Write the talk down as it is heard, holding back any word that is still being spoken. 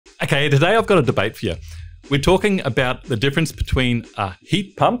Okay, today I've got a debate for you. We're talking about the difference between a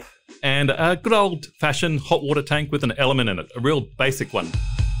heat pump and a good old-fashioned hot water tank with an element in it, a real basic one.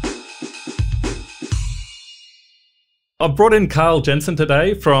 I've brought in Karl Jensen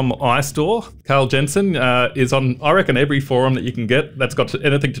today from iStore. Karl Jensen is on, I reckon, every forum that you can get that's got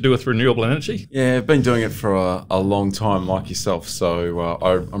anything to do with renewable energy. Yeah, I've been doing it for a long time, like yourself. So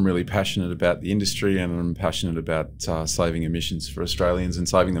I'm really passionate about the industry, and I'm passionate about saving emissions for Australians and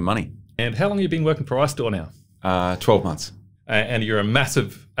saving them money. And how long have you been working for iStore now? 12 months. And you're a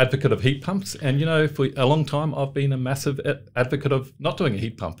massive advocate of heat pumps. And, you know, for a long time, I've been a massive advocate of not doing a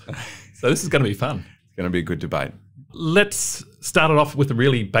heat pump. So this is going to be fun. It's going to be a good debate. Let's start it off with a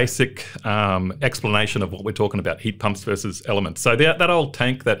really basic explanation of what we're talking about, heat pumps versus elements. So that old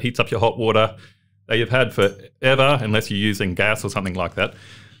tank that heats up your hot water that you've had forever, unless you're using gas or something like that.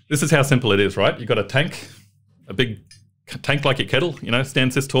 This is how simple it is, right? You've got a tank, a big tank like your kettle, you know,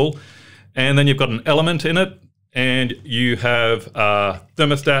 stands this tall. And then you've got an element in it, and you have a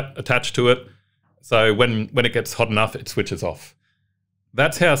thermostat attached to it. So when it gets hot enough, it switches off.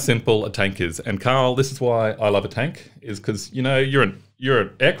 That's how simple a tank is. And Karl, this is why I love a tank, is because, you know, you're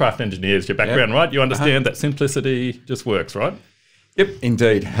an aircraft engineer, is your background, right? You understand that simplicity just works, right? Yep,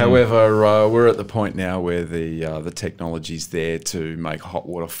 indeed. However, we're at the point now where the technology's there to make hot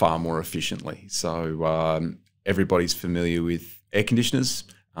water far more efficiently. So everybody's familiar with air conditioners.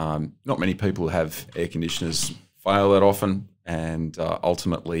 Not many people have air conditioners fail that often, and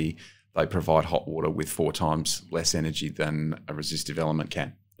ultimately they provide hot water with 4 times less energy than a resistive element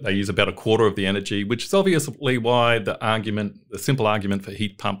can. They use about a quarter of the energy, which is obviously why the simple argument for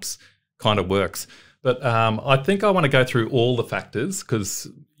heat pumps kind of works. But I think I want to go through all the factors because,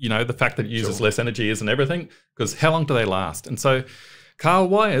 you know, the fact that it uses less energy isn't everything, because how long do they last? And so, Karl,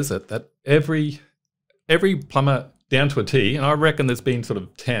 why is it that every plumber down to a T, and I reckon there's been sort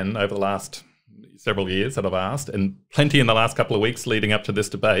of 10 over the last several years that I've asked, and plenty in the last couple of weeks leading up to this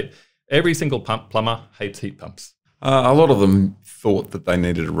debate, every single plumber hates heat pumps. A lot of them thought that they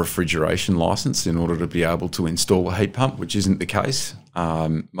needed a refrigeration license in order to be able to install a heat pump, which isn't the case.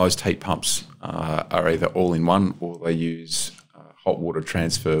 Most heat pumps are either all-in-one, or they use hot water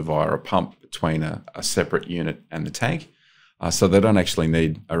transfer via a pump between a separate unit and the tank. So they don't actually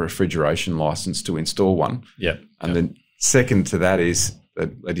need a refrigeration license to install one. Yeah. And then second to that is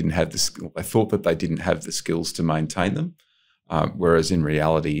that they didn't have the skill. They thought that they didn't have the skills to maintain them. Whereas in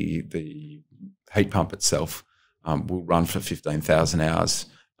reality, the heat pump itself will run for 15,000 hours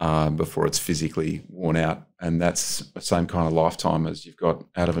before it's physically worn out. And that's the same kind of lifetime as you've got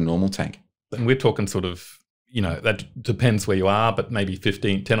out of a normal tank. And we're talking sort of, you know, that depends where you are, but maybe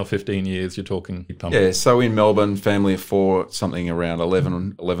 10 or 15 years you're talking heat pump. Yeah, so in Melbourne, family of 4, something around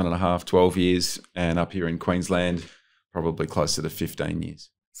 11 and a half, 12 years. And up here in Queensland, probably closer to 15 years.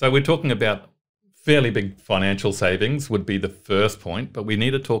 So we're talking about fairly big financial savings would be the first point, but we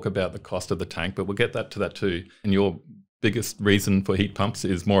need to talk about the cost of the tank, but we'll get to that too. And your biggest reason for heat pumps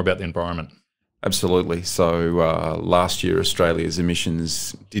is more about the environment. Absolutely. So last year, Australia's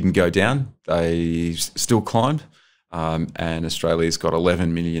emissions didn't go down. They still climbed. And Australia's got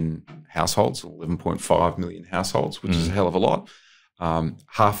 11 million households, 11.5 million households, which is a hell of a lot.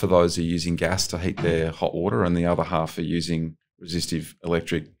 Half of those are using gas to heat their hot water, and the other half are using resistive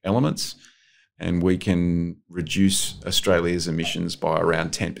electric elements. And we can reduce Australia's emissions by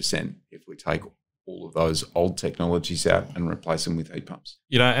around 10% if we take all of those old technologies out and replace them with heat pumps.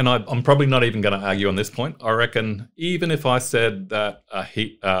 You know, and I'm probably not even going to argue on this point. I reckon even if I said that a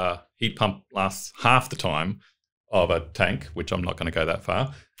heat pump lasts half the time of a tank, which I'm not going to go that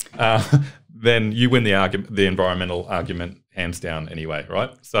far, then you win the environmental argument hands down anyway,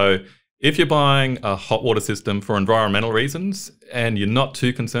 right? So if you're buying a hot water system for environmental reasons and you're not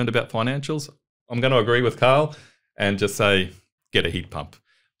too concerned about financials, I'm going to agree with Karl and just say, get a heat pump.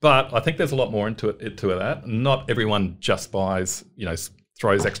 But I think there's a lot more into that. Not everyone just buys, you know,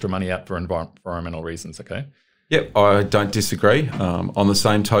 throws extra money out for environmental reasons, okay? Yep, I don't disagree. On the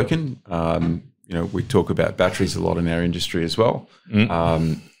same token, you know, we talk about batteries a lot in our industry as well.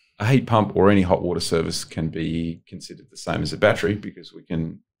 A heat pump or any hot water service can be considered the same as a battery because we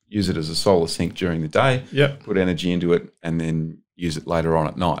can use it as a solar sink during the day, put energy into it, and then use it later on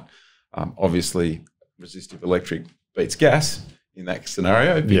at night. Obviously, resistive electric beats gas in that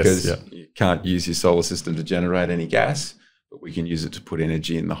scenario because you can't use your solar system to generate any gas, but we can use it to put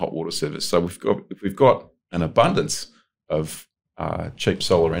energy in the hot water service. So if we've got an abundance of cheap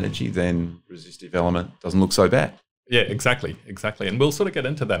solar energy, then resistive element doesn't look so bad. Yeah, exactly. And we'll sort of get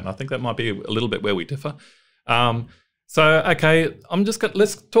into that, and I think that might be a little bit where we differ. So, okay,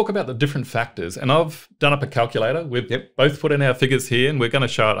 let's talk about the different factors. And I've done up a calculator. We've both put in our figures here, and we're going to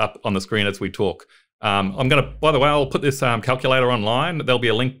show it up on the screen as we talk. By the way, I'll put this calculator online. There'll be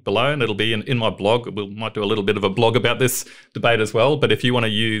a link below, and it'll be in my blog. We might do a little bit of a blog about this debate as well. But if you want to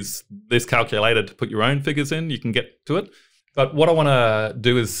use this calculator to put your own figures in, you can get to it. But what I want to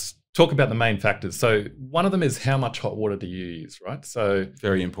do is talk about the main factors. So one of them is how much hot water do you use, right? So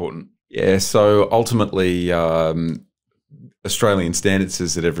very important. Yeah, so ultimately, Australian standard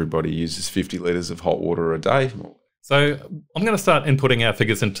says that everybody uses 50 litres of hot water a day. So I'm going to start inputting our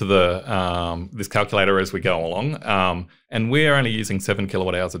figures into the this calculator as we go along, and we're only using 7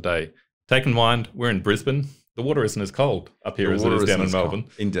 kilowatt hours a day. Take in mind, we're in Brisbane. The water isn't as cold up here as it is down in Melbourne.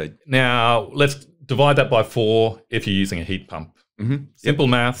 Indeed. Now, let's divide that by 4 if you're using a heat pump. Simple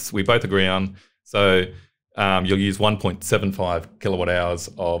maths, we both agree on. So you'll use 1.75 kilowatt hours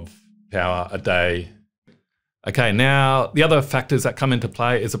of power a day. Okay, now the other factors that come into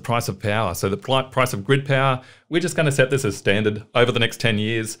play is the price of power. So the price of grid power, we're just going to set this as standard over the next 10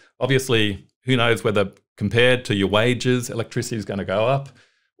 years. Obviously, who knows whether compared to your wages, electricity is going to go up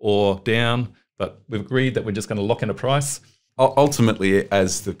or down, but we've agreed that we're just going to lock in a price. Ultimately,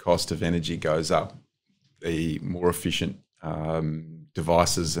 as the cost of energy goes up, the more efficient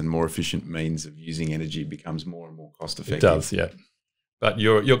devices and more efficient means of using energy becomes more and more cost effective. It does, yeah. But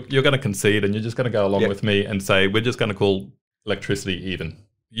you're going to concede, and you're just going to go along with me and say we're just going to call electricity even.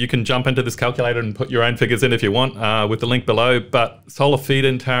 You can jump into this calculator and put your own figures in if you want with the link below. But solar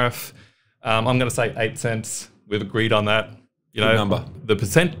feed-in tariff, I'm going to say 8 cents. We've agreed on that. You know, number. The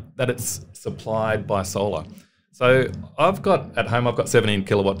percent that it's supplied by solar. So I've got 17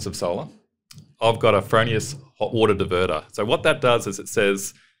 kilowatts of solar. I've got a Fronius hot water diverter. So what that does is it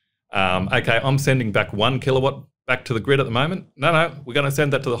says, okay, I'm sending back 1 kilowatt back to the grid at the moment. No, we're going to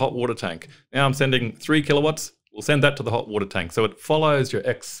send that to the hot water tank. Now I'm sending 3 kilowatts. We'll send that to the hot water tank. So it follows your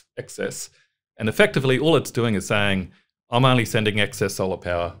excess. And effectively, all it's doing is saying, I'm only sending excess solar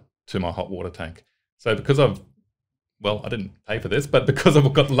power to my hot water tank. So because I didn't pay for this, but because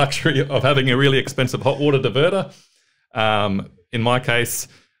I've got the luxury of having a really expensive hot water diverter, in my case,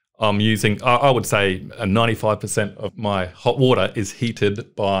 I'm using, I would say 95% of my hot water is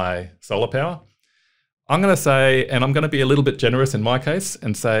heated by solar power. I'm going to say, and I'm going to be a little bit generous in my case,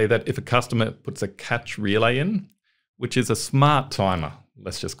 and say that if a customer puts a catch relay in, which is a smart timer,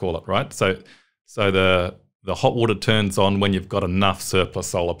 let's just call it, right? So the hot water turns on when you've got enough surplus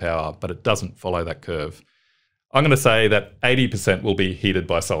solar power, but it doesn't follow that curve. I'm going to say that 80% will be heated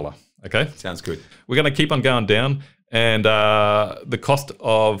by solar, okay? Sounds good. We're going to keep on going down. And the cost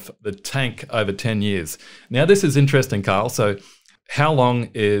of the tank over 10 years. Now, this is interesting, Karl. So how long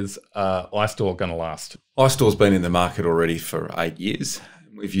is iStore going to last? iStore's been in the market already for 8 years.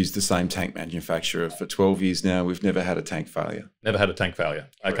 We've used the same tank manufacturer for 12 years now. We've never had a tank failure. Never had a tank failure.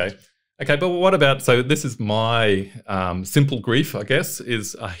 Okay. Correct. Okay, but what about, so this is my simple grief, I guess,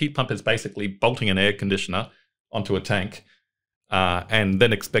 is a heat pump is basically bolting an air conditioner onto a tank and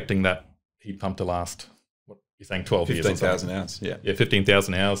then expecting that heat pump to last, you're saying 12 years or 15,000 hours, yeah. Yeah,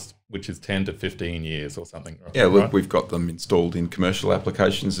 15,000 hours, which is 10 to 15 years or something. Right? Yeah, look, we've got them installed in commercial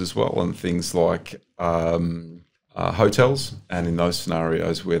applications as well, and things like hotels, and in those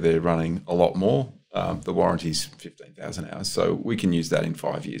scenarios where they're running a lot more, the warranty's 15,000 hours. So we can use that in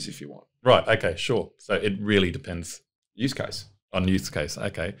 5 years if you want. Right, okay, sure. So it really depends. Use case. On use case,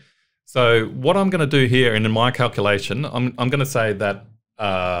 okay. So what I'm going to do here, and in my calculation, I'm going to say that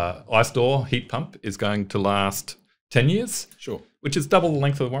iStore heat pump is going to last 10 years. Sure. Which is double the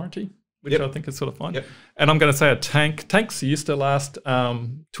length of the warranty, which I think is sort of fine. Yep. And I'm going to say tanks used to last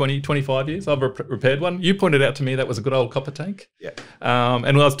 20, 25 years. I've repaired one. You pointed out to me that was a good old copper tank. Yeah. And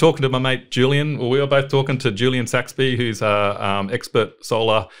when I was talking to my mate Julian, we were both talking to Julian Saxby, who's a expert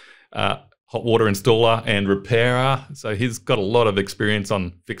solar hot water installer and repairer. So he's got a lot of experience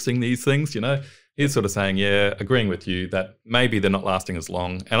on fixing these things, you know. He's sort of saying, yeah, agreeing with you that maybe they're not lasting as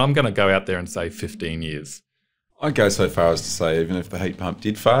long. And I'm going to go out there and say 15 years. I'd go so far as to say even if the heat pump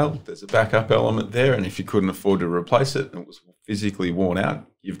did fail, there's a backup element there. And if you couldn't afford to replace it and it was physically worn out,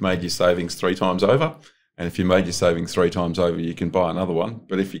 you've made your savings 3 times over. And if you made your savings 3 times over, you can buy another one.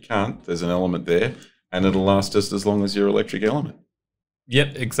 But if you can't, there's an element there and it'll last just as long as your electric element.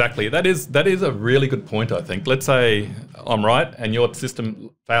 Yep, exactly. That is a really good point, I think. Let's say I'm right and your system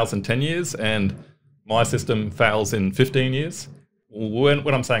fails in 10 years and my system fails in 15 years.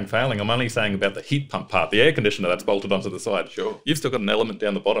 When I'm saying failing, I'm only saying about the heat pump part, the air conditioner that's bolted onto the side. Sure. You've still got an element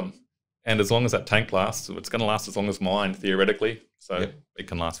down the bottom. And as long as that tank lasts, it's going to last as long as mine, theoretically. So it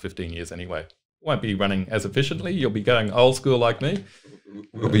can last 15 years anyway. won't be running as efficiently. You'll be going old school like me.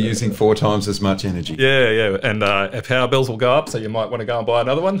 We'll be using 4 times as much energy. Yeah. And power bills will go up, so you might want to go and buy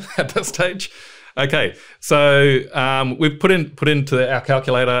another one at that stage. Okay, so we've put into our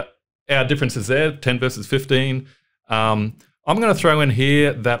calculator our differences there, 10 versus 15. I'm going to throw in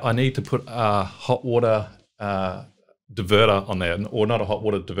here that I need to put a hot water diverter on there, or not a hot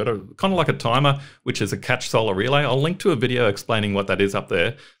water diverter, kind of like a timer, which is a catch solar relay. I'll link to a video explaining what that is up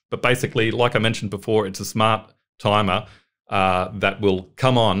there. But basically, like I mentioned before, it's a smart timer that will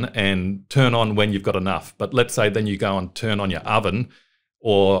come on and turn on when you've got enough. But let's say then you go and turn on your oven,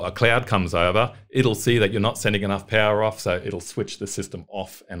 or a cloud comes over, it'll see that you're not sending enough power off, so it'll switch the system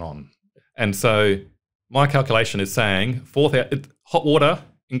off and on. And so my calculation is saying hot water,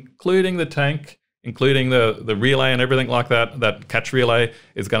 including the tank, including the relay and everything like that, that catch relay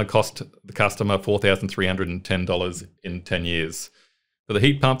is going to cost the customer $4,310 in 10 years. For the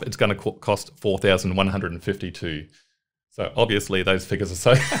heat pump, it's going to cost $4,152. So obviously those figures are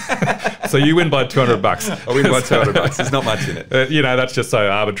so. So you win by $200. I win by $200. There's not much in it. That's just so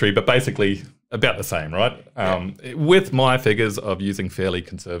arbitrary, but basically about the same, right? With my figures of using fairly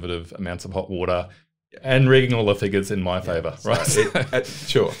conservative amounts of hot water and rigging all the figures in my favour, right?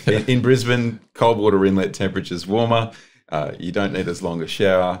 Sure. In Brisbane, cold water inlet temperature's warmer. You don't need as long a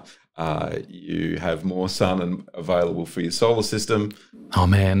shower. You have more sun available for your solar system. Oh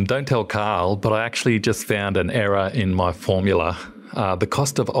man, don't tell Karl, but I actually just found an error in my formula. The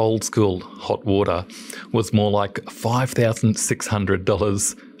cost of old school hot water was more like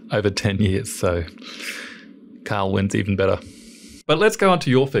 $5,600 over 10 years. So Karl wins even better. But let's go on to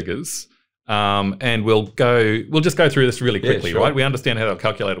your figures. And we'll just go through this really quickly, sure. right? We understand how the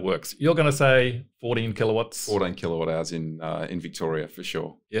calculator works. You're going to say 14 kilowatts. 14 kilowatt hours in Victoria for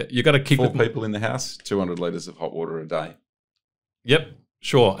sure. Yeah, you got to keep 4 people in the house, 200 litres of hot water a day. Yep,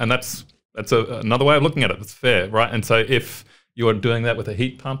 sure. And that's another way of looking at it. It's fair, right? And so if you're doing that with a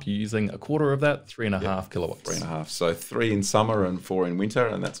heat pump, you're using a quarter of that, 3.5 kilowatts. 3.5. So 3 in summer and 4 in winter.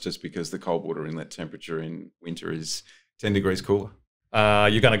 And that's just because the cold water inlet temperature in winter is 10 degrees cooler.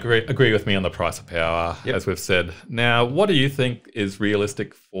 You're going to agree with me on the price of power, as we've said. Now, what do you think is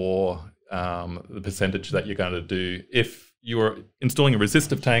realistic for the percentage that you're going to do if you were installing a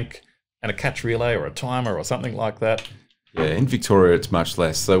resistive tank and a catch relay or a timer or something like that? Yeah, in Victoria, it's much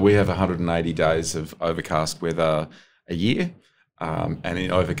less. So we have 180 days of overcast weather a year. And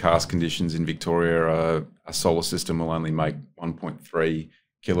in overcast conditions in Victoria, a solar system will only make 1.3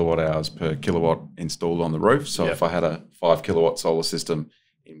 kilowatt hours per kilowatt installed on the roof. So if I had a 5 kilowatt solar system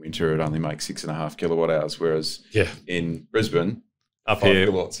in winter, it'd only make 6.5 kilowatt hours. Whereas in Brisbane, up 5 here,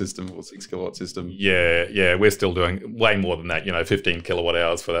 kilowatt system or 6 kilowatt system. Yeah, we're still doing way more than that. 15 kilowatt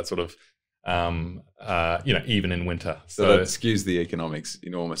hours for that sort of, even in winter. So that skews the economics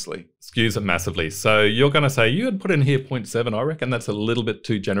enormously. Skews it massively. So you're going to say you had put in here 0.7. I reckon that's a little bit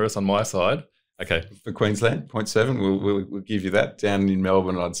too generous on my side. Okay. For Queensland, 0.7, we'll give you that. Down in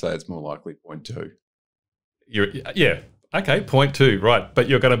Melbourne, I'd say it's more likely 0.2. Okay, 0.2, right. But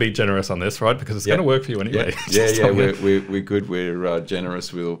you're going to be generous on this, right? Because it's going to work for you anyway. We're good. We're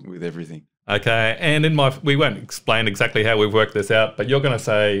generous with everything. Okay, and we won't explain exactly how we've worked this out, but you're going to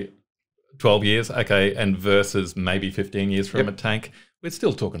say 12 years, okay, and versus maybe 15 years from a tank. We're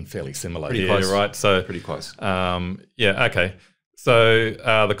still talking fairly similar pretty here, close. Right? So pretty close. Okay. So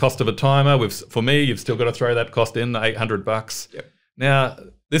the cost of a timer, for me, you've still got to throw that cost in, the $800. Yep. Now,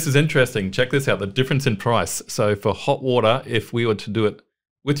 this is interesting. Check this out, the difference in price. So for hot water, if we were to do it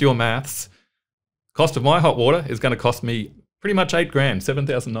with your maths, cost of my hot water is going to cost me pretty much $8,000,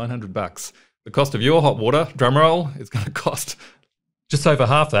 $7,900. The cost of your hot water, drum roll, is going to cost just over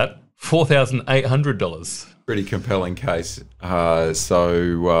half that, $4,800. Pretty compelling case.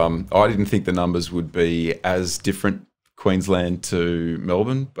 So I didn't think the numbers would be as different Queensland to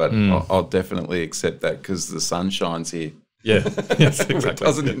Melbourne, but I'll definitely accept that because the sun shines here. Yeah, yes, exactly. It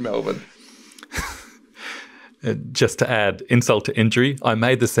doesn't in Melbourne. Just to add insult to injury, I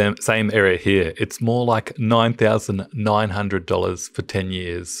made the same error here. It's more like $9,900 for 10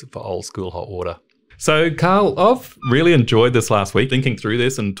 years for old school hot water. So, Karl, I've really enjoyed this last week, thinking through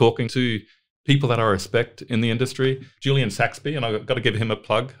this and talking to people that I respect in the industry. Julian Saxby, and I've got to give him a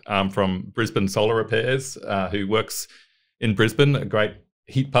plug, from Brisbane Solar Repairs, who works in Brisbane, a great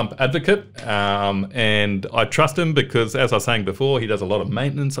heat pump advocate. And I trust him because, as I was saying before, he does a lot of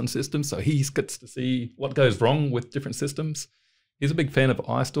maintenance on systems. So he gets to see what goes wrong with different systems. He's a big fan of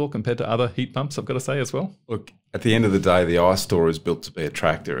iStore compared to other heat pumps, I've got to say as well. Look, at the end of the day, the iStore is built to be a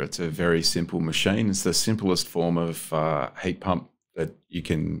tractor. It's a very simple machine. It's the simplest form of heat pump that you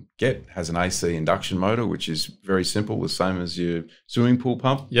can get has an AC induction motor, which is very simple, the same as your swimming pool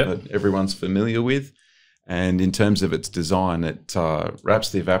pump that everyone's familiar with. And in terms of its design, it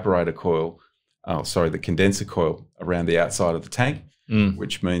wraps the evaporator coil, the condenser coil around the outside of the tank,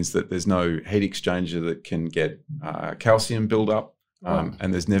 which means that there's no heat exchanger that can get calcium buildup.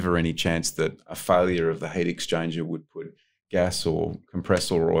 And there's never any chance that a failure of the heat exchanger would put gas or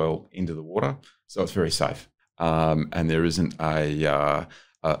compressor oil into the water. So it's very safe. And there isn't a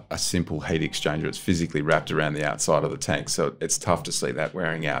simple heat exchanger. It's physically wrapped around the outside of the tank. So it's tough to see that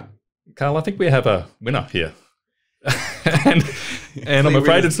wearing out. Carl, I think we have a winner here. and I'm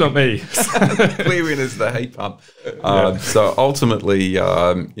afraid it's not me. Clear winner's the heat pump. So ultimately,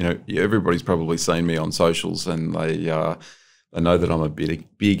 everybody's probably seen me on socials, and they know that I'm a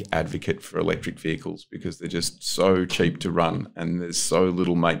big advocate for electric vehicles because they're just so cheap to run and there's so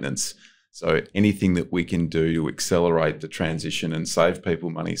little maintenance. So anything that we can do to accelerate the transition and save people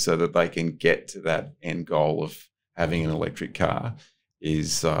money so that they can get to that end goal of having an electric car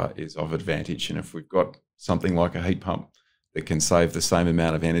is of advantage. And if we've got something like a heat pump that can save the same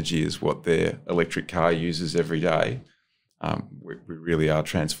amount of energy as what their electric car uses every day, we really are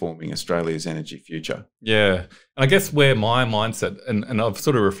transforming Australia's energy future. Yeah. And I guess where my mindset, and I've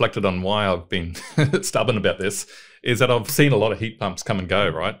sort of reflected on why I've been stubborn about this, is that I've seen a lot of heat pumps come and go,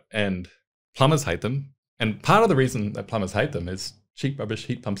 right? And plumbers hate them. And part of the reason that plumbers hate them is cheap rubbish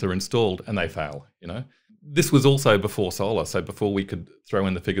heat pumps are installed and they fail, This was also before solar, so before we could throw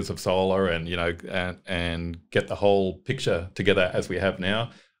in the figures of solar and and get the whole picture together as we have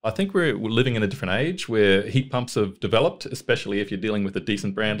now. I think we're living in a different age where heat pumps have developed, especially if you're dealing with a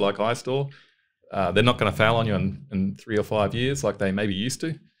decent brand like iStore. They're not going to fail on you in 3 or 5 years like they maybe used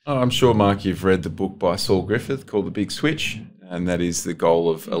to. Oh, I'm sure, Mark, you've read the book by Saul Griffith called The Big Switch, and that is the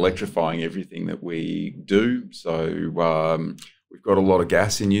goal of electrifying everything that we do. So we've got a lot of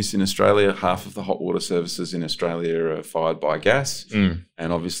gas in use in Australia. Half of the hot water services in Australia are fired by gas.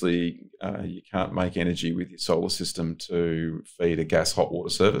 And obviously you can't make energy with your solar system to feed a gas hot water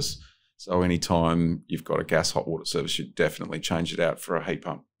service. So anytime you've got a gas hot water service, you definitely change it out for a heat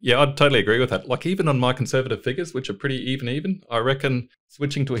pump. Yeah, I'd totally agree with that. Like even on my conservative figures, which are pretty even, I reckon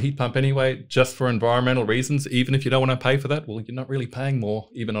switching to a heat pump anyway, just for environmental reasons, even if you don't want to pay for that, well, you're not really paying more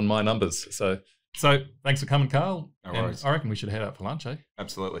even on my numbers. So thanks for coming, Carl. No worries. I reckon we should head out for lunch, eh?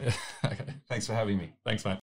 Absolutely. Okay. Thanks for having me. Thanks, mate.